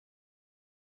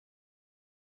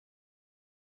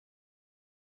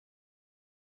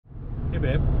Hey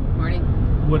babe. Morning.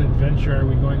 What adventure are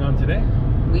we going on today?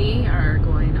 We are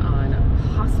going on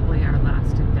possibly our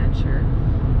last adventure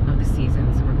of the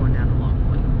season, so we're going down to Long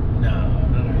Point. No,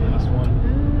 not our last one.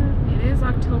 It is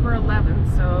October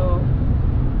 11th, so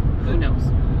who knows?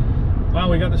 Well,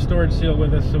 we got the storage seal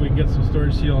with us, so we can get some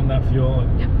storage seal and nut fuel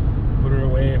and put her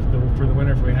away for the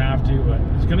winter if we have to, but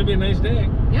it's going to be a nice day.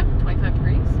 Yep, 25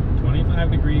 degrees.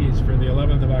 25 degrees for the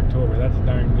 11th of October. That's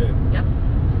darn good. Yep.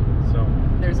 So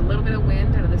there's a little bit of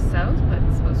wind out of the south, but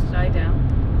it's supposed to die down.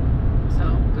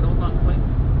 So, good old Long Point.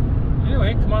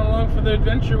 Anyway, come on along for the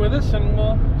adventure with us and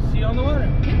we'll see you on the water.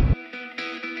 Yeah.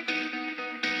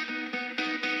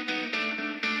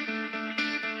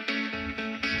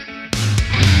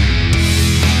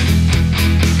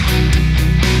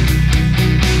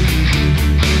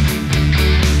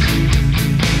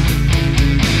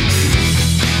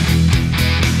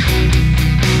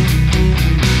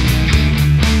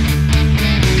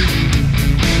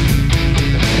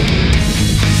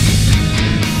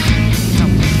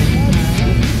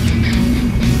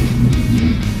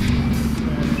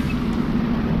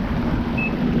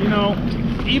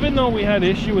 Even though we had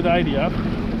issue with IDF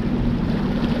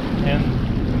and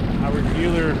our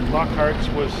dealer Lockhart's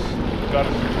got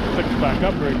us fixed back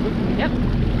up very quickly. Yep.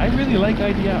 I really like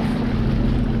IDF.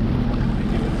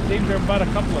 It saved their butt a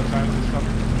couple of times this summer.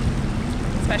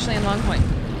 Especially in Long Point.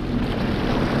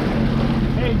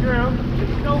 Hey Drew,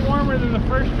 it's still warmer than the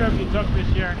first trip you took this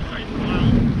year.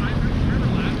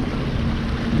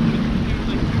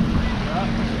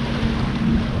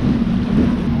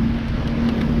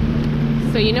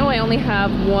 So you know I only have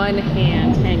one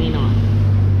hand hanging on.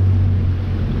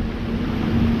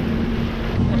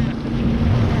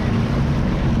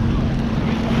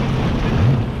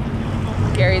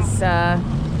 Gary's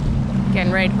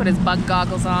getting ready to put his bug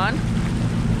goggles on. Don't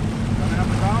have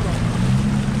a problem.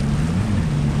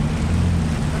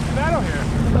 What's the battle here?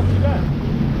 What's up to that?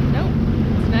 Nope,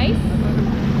 it's nice.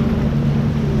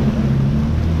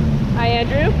 Hi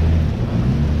Andrew.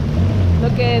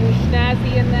 Looking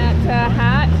snazzy in that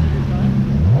hat.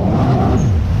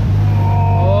 Oh!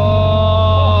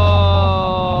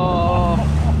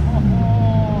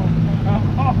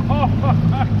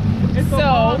 It's a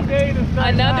long day to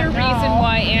start. Another reason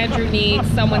why Andrew needs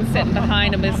someone sitting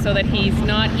behind him is so that he's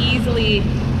not easily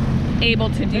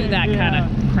able to do that kind of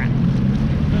crap.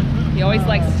 He always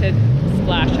likes to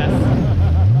splash us.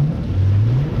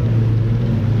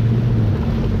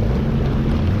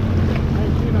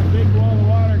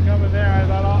 I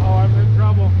thought, uh-oh, I'm in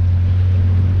trouble.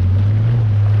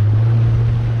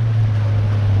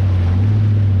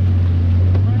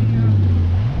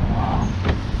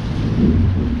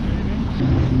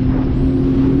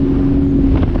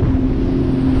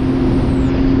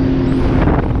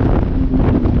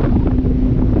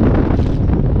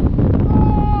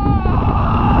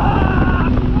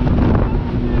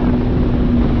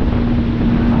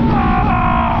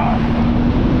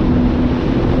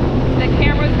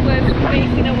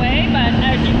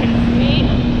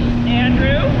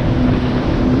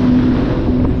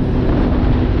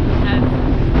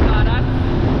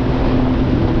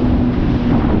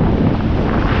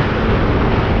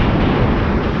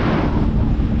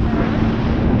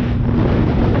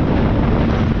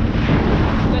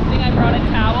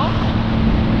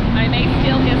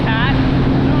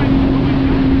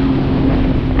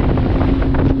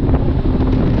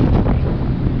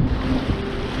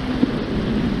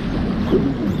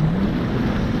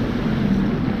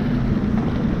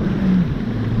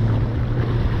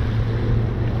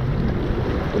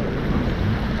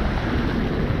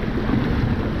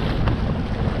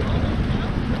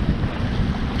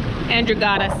 Andrew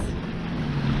got us.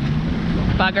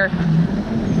 Bugger.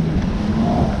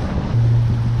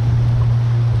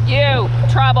 You,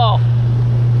 trouble.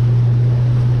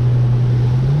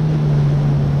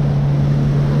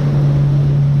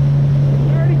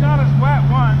 You already got us wet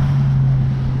once.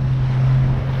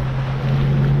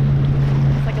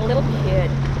 It's like a little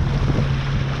kid.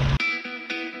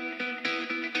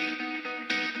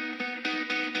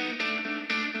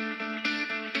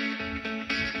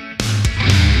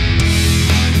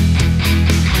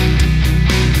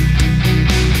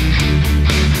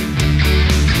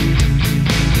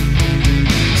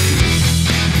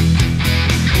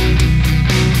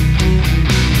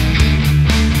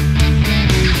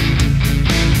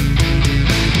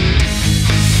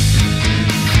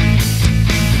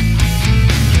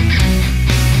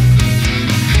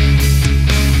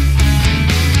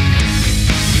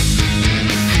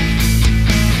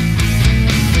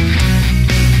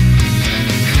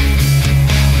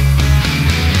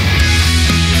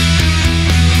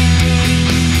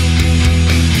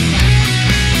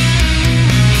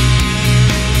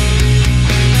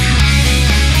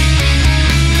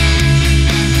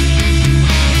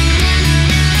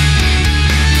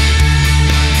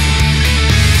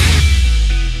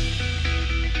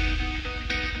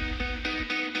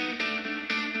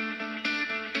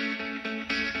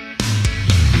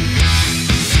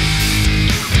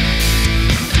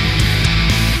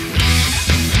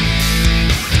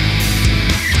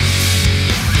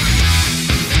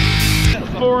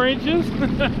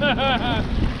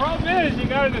 Problem is, you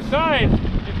gotta decide,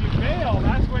 if you fail,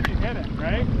 that's when you hit it,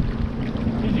 right?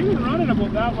 Because you can run it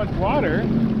about that much water.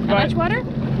 How much water?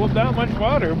 Well, that much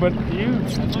water, but you...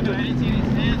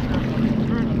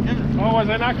 Oh, was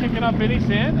I not kicking up any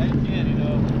sand?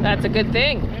 That's a good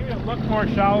thing. Maybe it looked more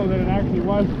shallow than it actually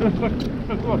was. I'm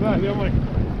like,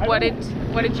 What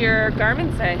did your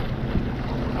Garmin say?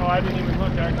 Oh, I didn't even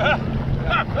look actually.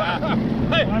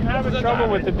 Well, I'm having trouble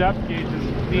with the depth gauges.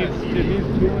 These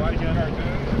two again.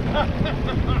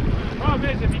 Problem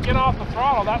is, if you get off the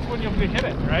throttle, that's when you'll be hit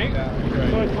it, right?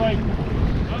 So it's like,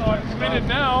 oh, I'm spinning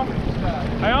now.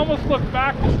 I almost looked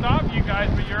back to stop you guys,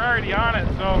 but you're already on it,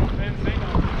 so I didn't say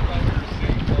nothing.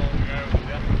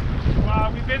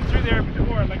 Well, we've been through there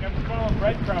before. Like, I'm following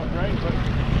breadcrumbs, right? But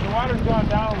the water's gone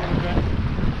down a little bit.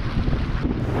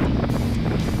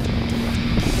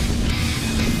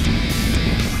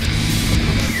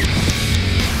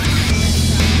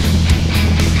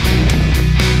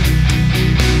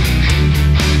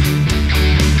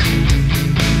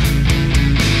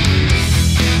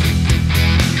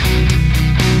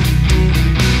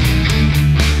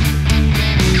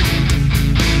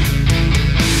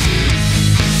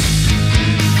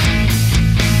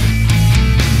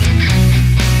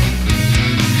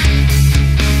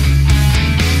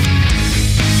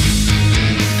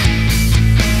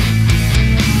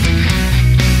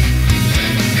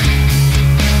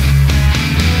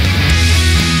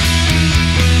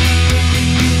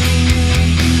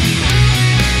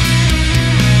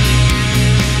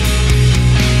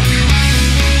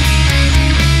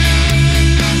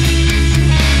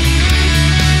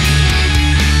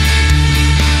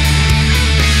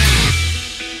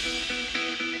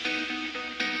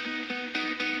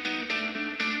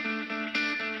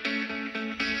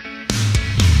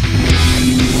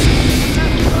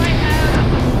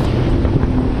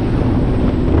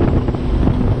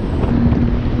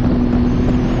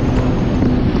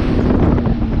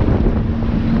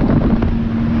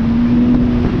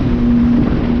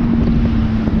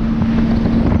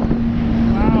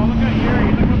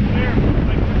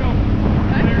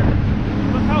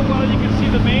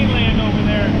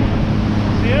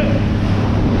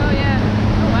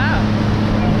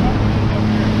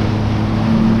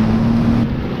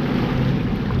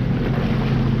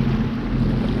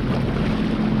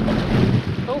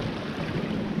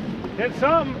 Hit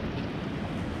something.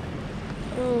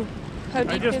 Ooh, how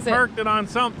deep I just is it? parked it on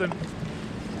something.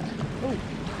 Ooh.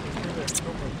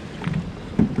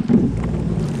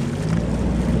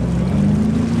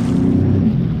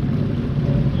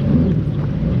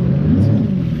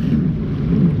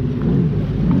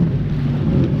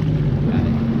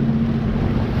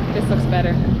 This looks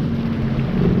better.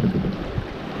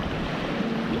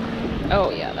 Oh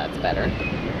yeah, that's better.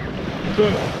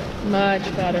 Good. Much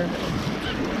better.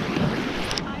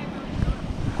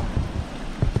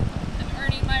 I'm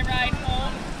earning my ride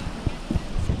home.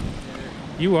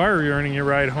 You are earning your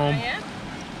ride home. I am?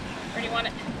 Where do you want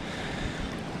it?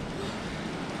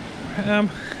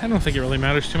 I don't think it really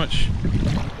matters too much.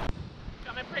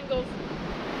 Got my Pringles.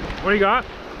 What do you got?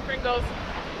 Pringles.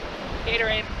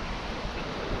 Gatorade.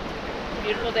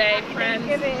 Beautiful day, friends.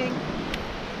 Thanksgiving.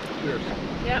 Cheers.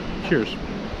 Yep. Cheers.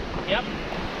 Yep.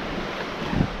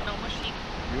 No mushy.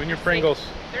 You and your Pringles.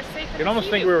 They're safe. You'd almost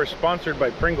think we were sponsored by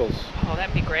Pringles. Oh,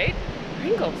 that'd be great.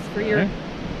 Pringles for your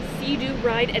Sea-Doo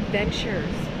ride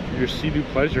adventures. Your Sea-Doo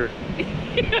pleasure.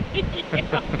 Yeah,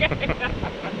 okay.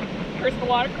 Personal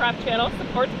Watercraft channel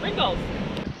supports Pringles.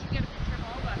 Get a picture of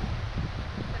all of us.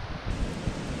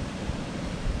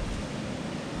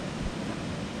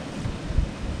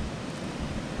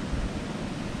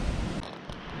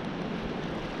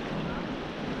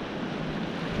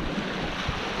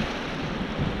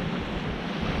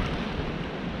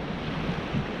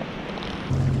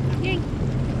 Yay.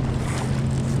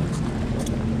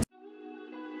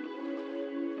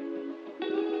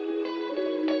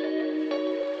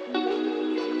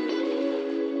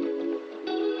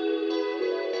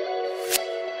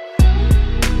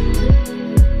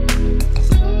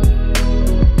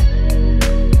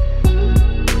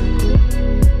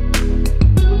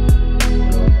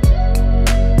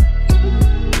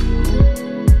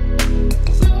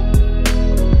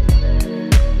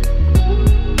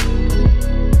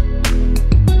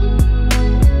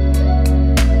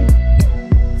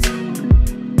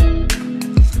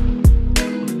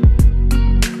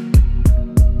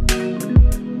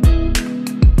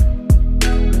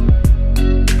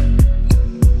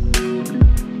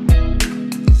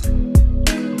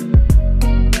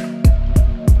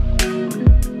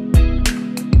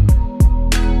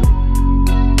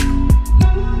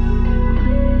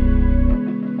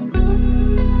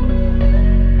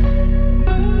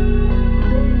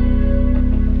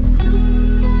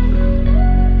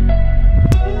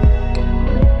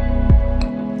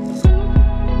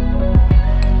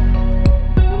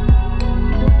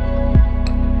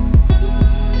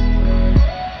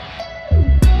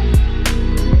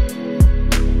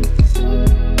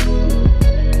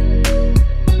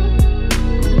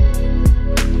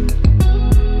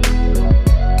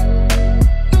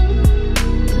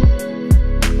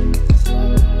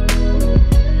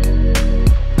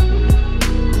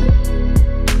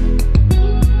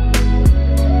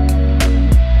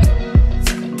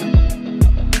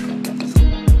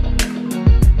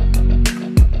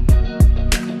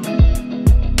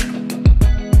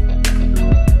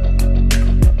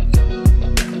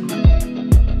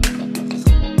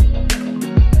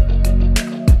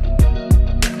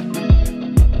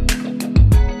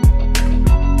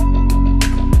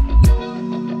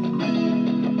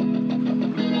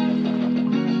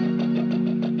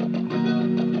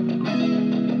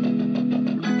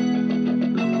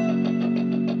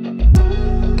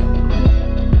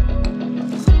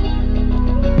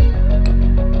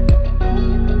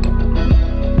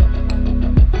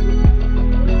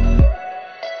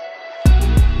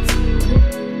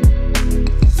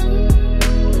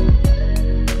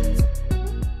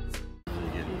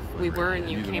 We were, and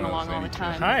you came along all the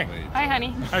time. Hi. Hi,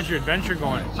 honey. How's your adventure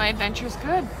going? My adventure's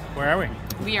good. Where are we?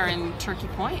 We are in Turkey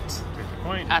Point. Turkey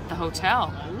Point. At the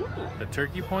hotel. Ooh. The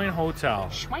Turkey Point Hotel.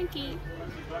 Schwanky.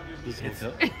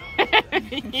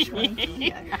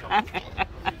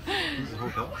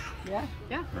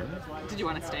 Yeah. Did you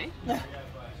want to stay?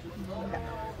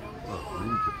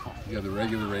 Yeah, the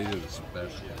regular rate is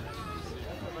special.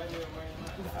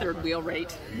 The third wheel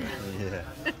rate. Yeah.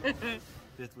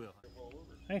 Fifth wheel.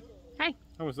 Hey. Hey.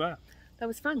 How was that? That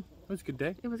was fun. It was a good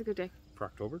day. It was a good day. For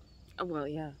October? Oh, well,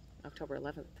 yeah. October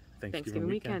 11th. Thanksgiving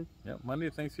weekend. Yeah, Monday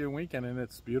to Thanksgiving weekend, and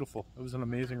it's beautiful. It was an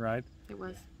amazing ride. It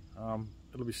was.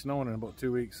 It'll be snowing in about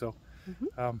 2 weeks, so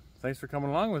thanks for coming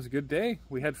along. It was a good day.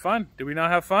 We had fun. Did we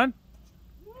not have fun?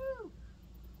 Woo.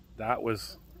 That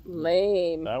was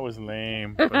lame. That was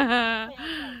lame.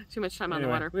 Too much time on the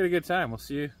water. We had a good time. We'll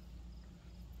see you.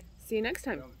 See you next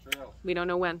time. We don't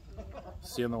know when.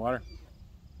 See you on the water.